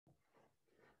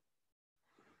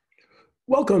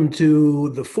Welcome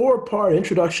to the four-part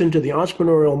Introduction to the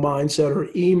Entrepreneurial Mindset, or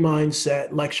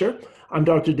E-Mindset lecture. I'm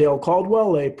Dr. Dale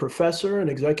Caldwell, a professor and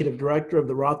executive director of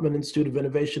the Rothman Institute of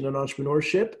Innovation and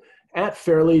Entrepreneurship at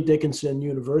Fairleigh Dickinson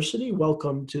University.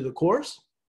 Welcome to the course.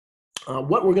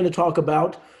 What we're going to talk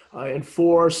about in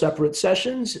four separate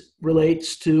sessions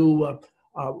relates to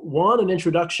one, an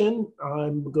introduction.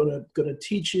 I'm going to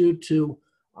teach you to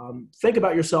think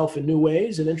about yourself in new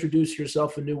ways and introduce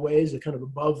yourself in new ways, kind of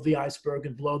above the iceberg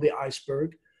and below the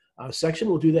iceberg section.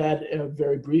 We'll do that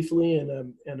very briefly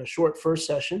in a short first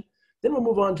session. Then we'll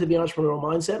move on to the entrepreneurial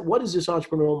mindset. What is this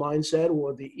entrepreneurial mindset,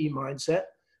 or the E-mindset?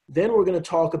 Then we're going to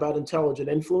talk about intelligent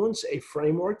influence, a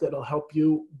framework that'll help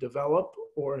you develop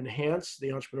or enhance the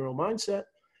entrepreneurial mindset.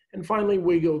 And finally,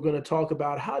 we're going to talk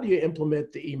about how do you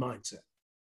implement the E-mindset.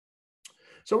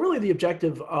 So really the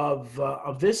objective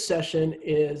of this session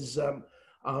is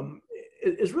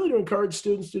really to encourage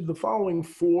students to do the following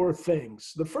four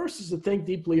things. The first is to think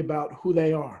deeply about who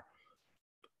they are.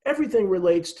 Everything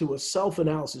relates to a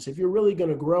self-analysis. If you're really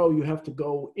going to grow, you have to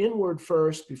go inward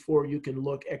first before you can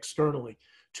look externally.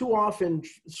 Too often,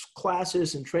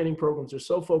 classes and training programs are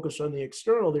so focused on the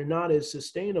external, they're not as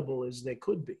sustainable as they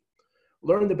could be.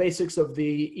 Learn the basics of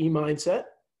the E-mindset,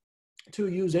 to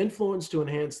use influence to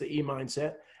enhance the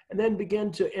E-mindset, and then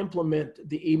begin to implement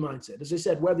the E-mindset. As I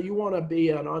said, whether you want to be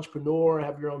an entrepreneur,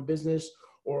 have your own business,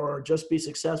 or just be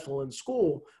successful in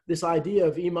school, this idea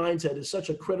of E-mindset is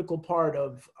such a critical part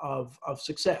of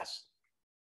success.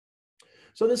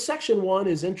 So this section one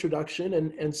is introduction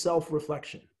and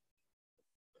self-reflection.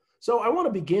 So I want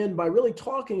to begin by really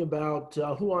talking about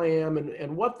who I am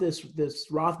and what this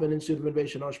Rothman Institute of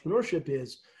Innovation and Entrepreneurship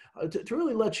is, to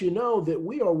really let you know that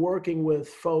we are working with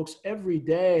folks every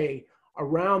day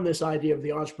around this idea of the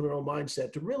entrepreneurial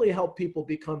mindset to really help people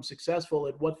become successful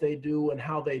at what they do and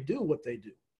how they do what they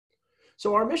do.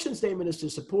 So our mission statement is to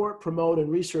support, promote,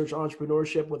 and research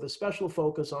entrepreneurship with a special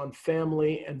focus on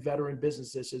family and veteran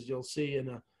businesses, as you'll see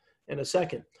in a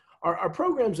second. Our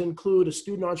programs include a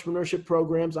student entrepreneurship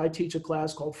programs. I teach a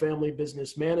class called Family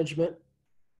Business Management.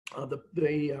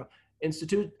 The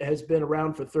Institute has been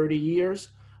around for 30 years.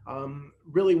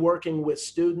 Really working with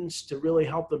students to really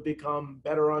help them become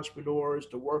better entrepreneurs,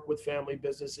 to work with family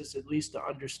businesses, at least to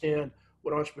understand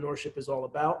what entrepreneurship is all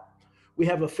about. We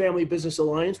have a Family Business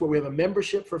Alliance where we have a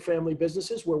membership for family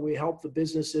businesses where we help the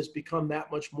businesses become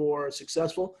that much more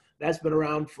successful. That's been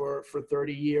around for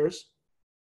 30 years.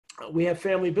 We have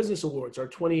Family Business Awards. Our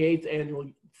 28th annual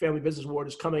Family Business Award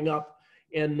is coming up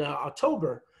in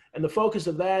October. And the focus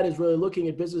of that is really looking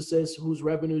at businesses whose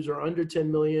revenues are under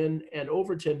 10 million and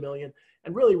over 10 million,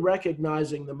 and really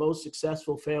recognizing the most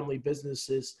successful family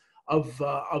businesses of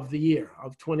the year,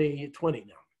 of 2020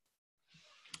 now.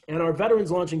 And our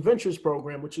Veterans Launching Ventures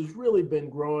program, which has really been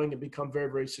growing and become very,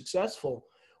 very successful.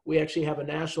 We actually have a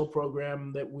national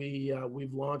program that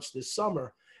we've launched this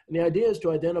summer. And the idea is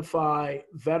to identify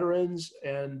veterans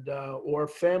and or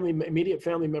immediate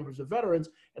family members of veterans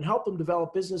and help them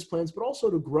develop business plans, but also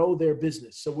to grow their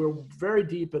business. So we're very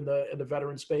deep in the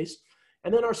veteran space.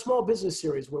 And then our small business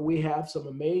series, where we have some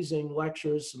amazing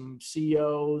lectures, some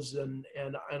CEOs and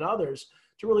others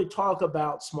to really talk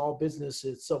about small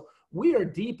businesses. So we are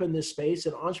deep in this space,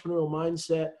 and entrepreneurial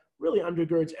mindset really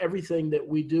undergirds everything that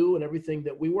we do and everything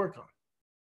that we work on.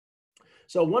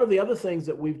 So one of the other things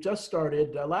that we've just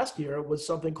started last year was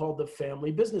something called the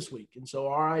Family Business Week. And so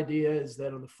our idea is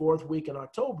that on the fourth week in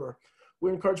October,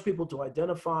 we encourage people to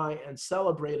identify and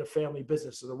celebrate a family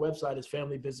business. So the website is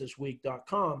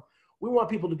familybusinessweek.com. We want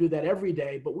people to do that every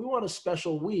day, but we want a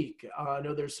special week. I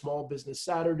know there's Small Business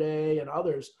Saturday and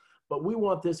others, but we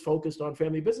want this focused on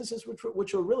family businesses,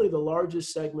 which are really the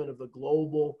largest segment of the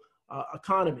global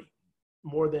economy.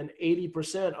 More than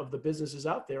 80% of the businesses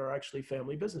out there are actually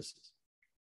family businesses.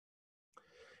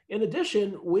 In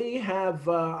addition, I have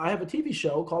a TV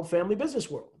show called Family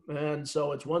Business World. And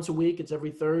so it's once a week. It's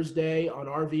every Thursday on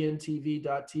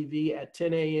rvntv.tv at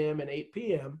 10 a.m. and 8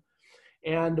 p.m.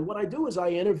 And what I do is I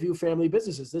interview family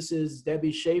businesses. This is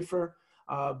Debbie Schaefer,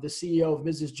 the CEO of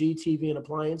Mrs. G TV and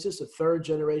Appliances, a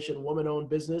third-generation woman-owned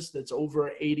business that's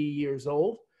over 80 years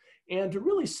old, and to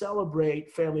really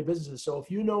celebrate family businesses. So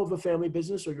if you know of a family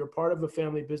business or you're part of a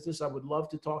family business, I would love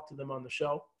to talk to them on the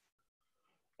show.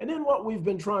 And then what we've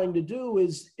been trying to do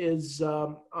is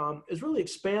really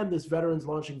expand this Veterans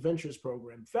Launching Ventures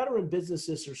program. Veteran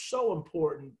businesses are so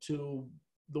important to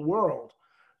the world,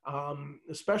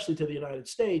 especially to the United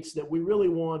States, that we really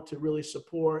want to really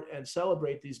support and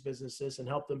celebrate these businesses and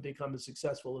help them become as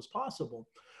successful as possible.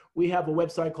 We have a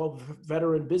website called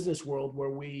Veteran Business World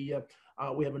where we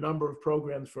have a number of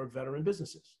programs for veteran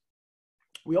businesses.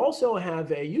 We also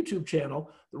have a YouTube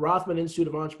channel, the Rothman Institute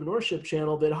of Entrepreneurship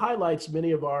channel, that highlights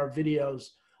many of our videos,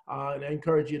 and I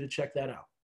encourage you to check that out.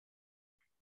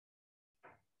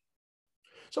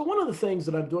 So one of the things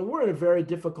that I'm doing, we're in a very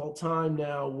difficult time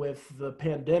now with the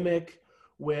pandemic,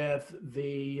 with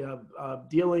the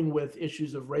dealing with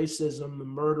issues of racism, the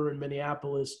murder in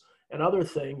Minneapolis, and other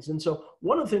things. And so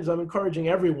one of the things I'm encouraging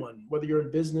everyone, whether you're in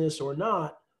business or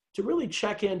not, to really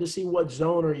check in to see what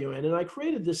zone are you in. And I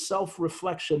created this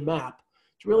self-reflection map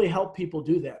to really help people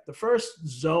do that. The first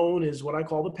zone is what I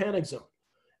call the panic zone,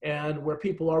 and where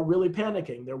people are really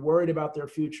panicking. They're worried about their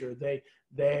future.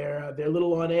 They're a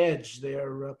little on edge.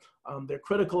 They're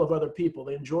critical of other people.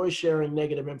 They enjoy sharing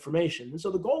negative information. And so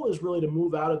the goal is really to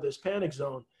move out of this panic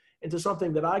zone into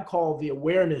something that I call the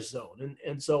awareness zone.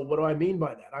 And so what do I mean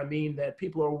by that? I mean that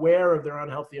people are aware of their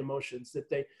unhealthy emotions, that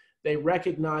they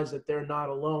recognize that they're not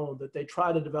alone, that they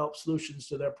try to develop solutions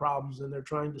to their problems, and they're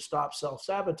trying to stop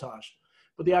self-sabotage.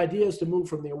 But the idea is to move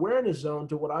from the awareness zone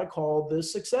to what I call the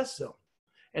success zone.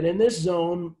 And in this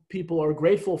zone, people are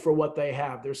grateful for what they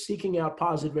have. They're seeking out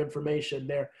positive information.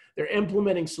 They're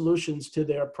implementing solutions to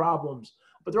their problems,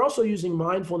 but they're also using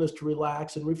mindfulness to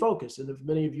relax and refocus. And if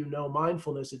many of you know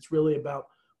mindfulness, it's really about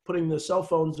putting the cell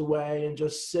phones away and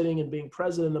just sitting and being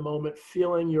present in the moment,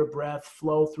 feeling your breath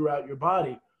flow throughout your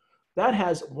body. That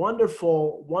has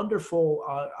wonderful, wonderful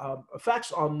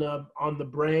effects on the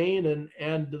brain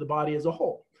and the body as a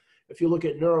whole. If you look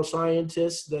at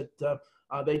neuroscientists, that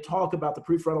they talk about the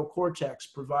prefrontal cortex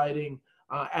providing,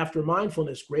 after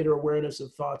mindfulness, greater awareness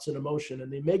of thoughts and emotion,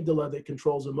 and the amygdala that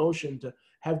controls emotion to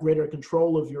have greater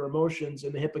control of your emotions,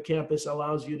 and the hippocampus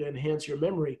allows you to enhance your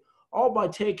memory, all by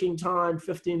taking time,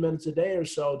 15 minutes a day or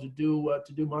so, to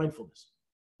do mindfulness.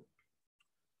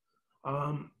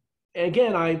 And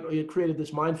again, I created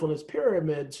this mindfulness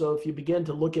pyramid. So if you begin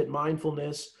to look at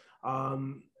mindfulness,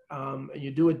 and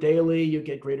you do it daily, you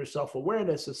get greater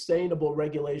self-awareness, sustainable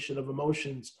regulation of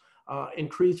emotions,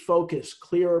 increased focus,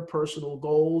 clearer personal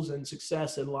goals, and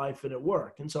success in life and at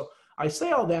work. And so I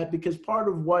say all that because part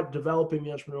of what developing the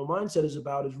entrepreneurial mindset is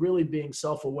about is really being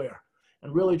self-aware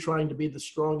and really trying to be the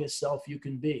strongest self you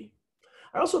can be.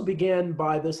 I also began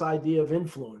by this idea of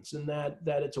influence, and that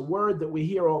it's a word that we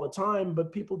hear all the time,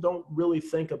 but people don't really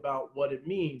think about what it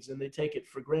means, and they take it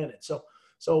for granted.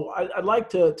 So I'd like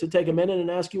to take a minute and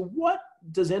ask you, what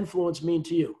does influence mean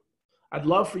to you? I'd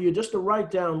love for you just to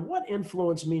write down what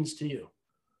influence means to you.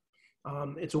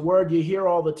 It's a word you hear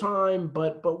all the time,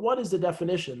 but what is the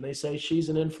definition? They say she's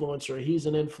an influencer, he's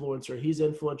an influencer, he's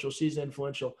influential, she's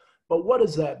influential. But what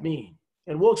does that mean?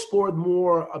 And we'll explore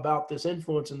more about this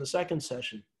influence in the second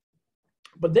session.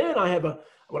 But then I have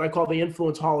what I call the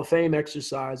Influence Hall of Fame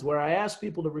exercise, where I ask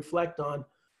people to reflect on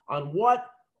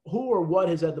who or what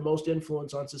has had the most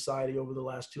influence on society over the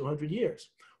last 200 years.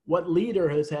 What leader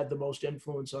has had the most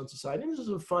influence on society? And this is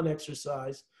a fun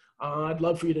exercise. I'd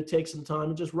love for you to take some time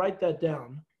and just write that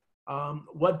down.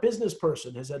 What business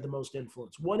person has had the most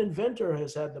influence? What inventor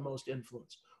has had the most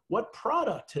influence? What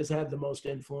product has had the most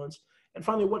influence? And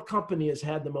finally, what company has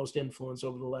had the most influence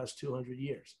over the last 200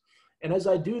 years? And as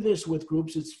I do this with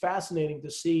groups, it's fascinating to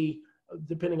see,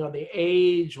 depending on the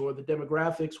age or the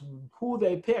demographics, who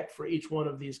they pick for each one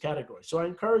of these categories. So I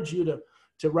encourage you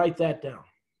to write that down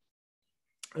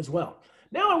as well.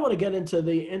 Now I want to get into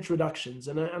the introductions,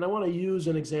 and I want to use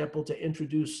an example to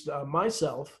introduce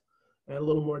myself in a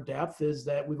little more depth. Is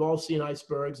that we've all seen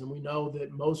icebergs, and we know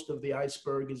that most of the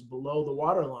iceberg is below the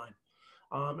waterline.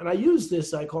 And I use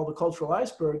this, I call the cultural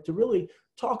iceberg, to really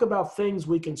talk about things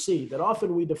we can see, that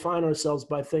often we define ourselves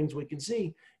by things we can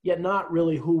see, yet not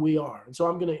really who we are. And so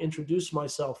I'm going to introduce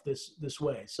myself this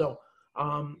way. So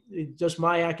just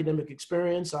my academic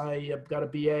experience, I got a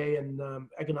BA in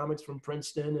economics from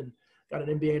Princeton, and got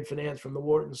an MBA in finance from the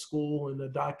Wharton School, and a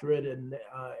doctorate in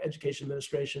education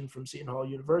administration from Seton Hall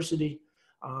University.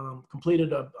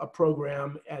 Completed a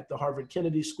program at the Harvard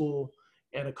Kennedy School,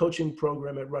 and a coaching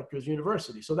program at Rutgers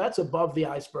University. So that's above the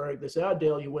iceberg. They say, oh,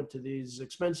 Dale, you went to these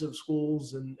expensive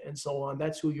schools and so on.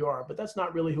 That's who you are, but that's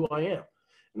not really who I am.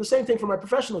 And the same thing for my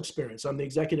professional experience. I'm the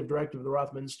executive director of the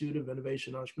Rothman Institute of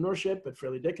Innovation and Entrepreneurship at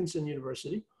Fairleigh Dickinson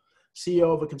University,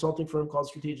 CEO of a consulting firm called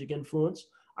Strategic Influence.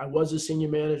 I was a senior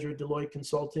manager at Deloitte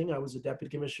Consulting. I was a deputy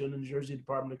commissioner in the New Jersey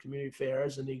Department of Community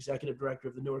Affairs and the executive director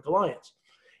of the Newark Alliance.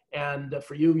 And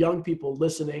for you young people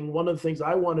listening, one of the things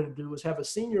I wanted to do was have a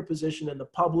senior position in the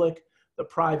public, the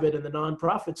private, and the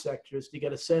nonprofit sectors to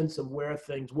get a sense of where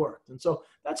things worked. And so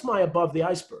that's my above the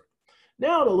iceberg.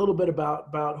 Now a little bit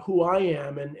about who I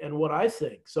am and what I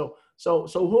think. So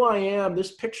who I am,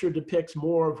 this picture depicts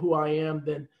more of who I am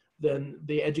than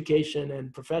the education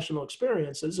and professional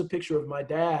experience. This is a picture of my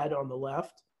dad on the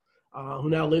left. who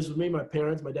now lives with me. My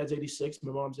parents, my dad's 86,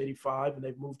 my mom's 85, and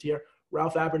they've moved here.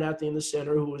 Ralph Abernathy in the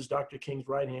center, who was Dr. King's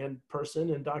right-hand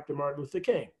person, and Dr. Martin Luther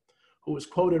King, who is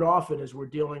quoted often as we're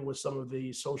dealing with some of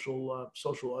the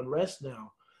social unrest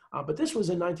now. But this was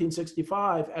in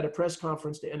 1965 at a press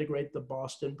conference to integrate the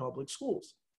Boston public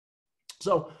schools.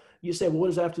 So you say, well, what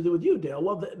does that have to do with you, Dale?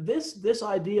 Well, this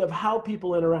idea of how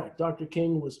people interact, Dr.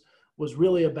 King was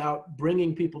really about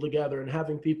bringing people together and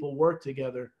having people work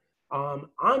together.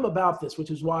 I'm about this,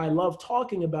 which is why I love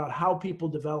talking about how people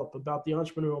develop, about the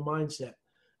entrepreneurial mindset.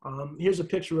 Here's a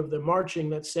picture of them marching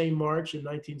that same march in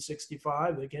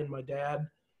 1965. Again, my dad,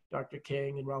 Dr.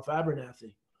 King, and Ralph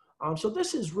Abernathy. So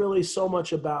this is really so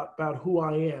much about who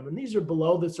I am. And these are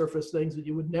below the surface things that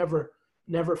you would never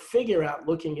figure out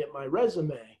looking at my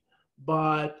resume.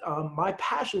 But my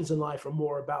passions in life are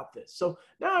more about this. So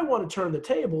now I want to turn the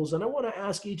tables, and I want to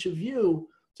ask each of you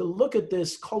to look at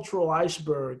this cultural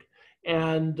iceberg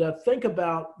and think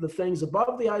about the things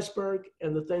above the iceberg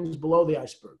and the things below the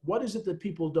iceberg. What is it that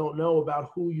people don't know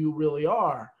about who you really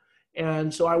are?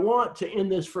 And so I want to, in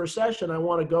this first session, I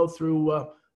want to go through,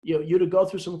 you to go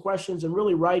through some questions and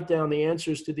really write down the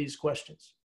answers to these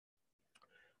questions.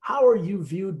 How are you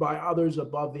viewed by others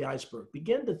above the iceberg?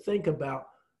 Begin to think about,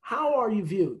 how are you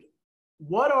viewed?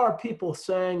 What are people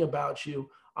saying about you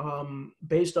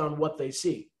based on what they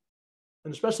see?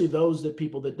 And especially those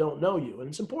people that don't know you. And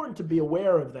it's important to be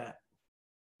aware of that.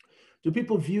 Do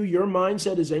people view your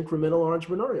mindset as incremental or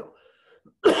entrepreneurial?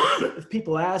 If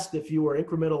people asked if you were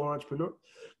incremental or entrepreneur,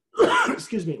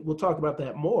 excuse me, we'll talk about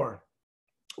that more.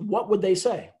 What would they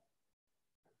say?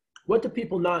 What do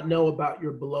people not know about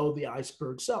your below the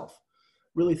iceberg self?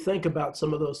 Really think about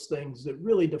some of those things that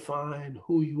really define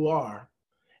who you are.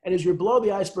 And is your below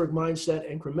the iceberg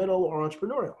mindset incremental or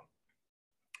entrepreneurial?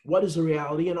 What is the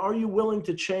reality? And are you willing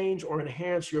to change or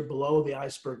enhance your below the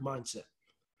iceberg mindset?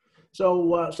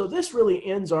 So this really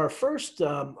ends our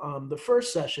the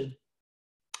first session.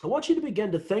 I want you to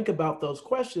begin to think about those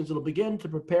questions. It'll begin to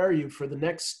prepare you for the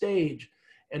next stage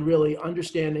and really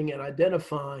understanding and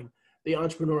identifying the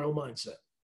entrepreneurial mindset.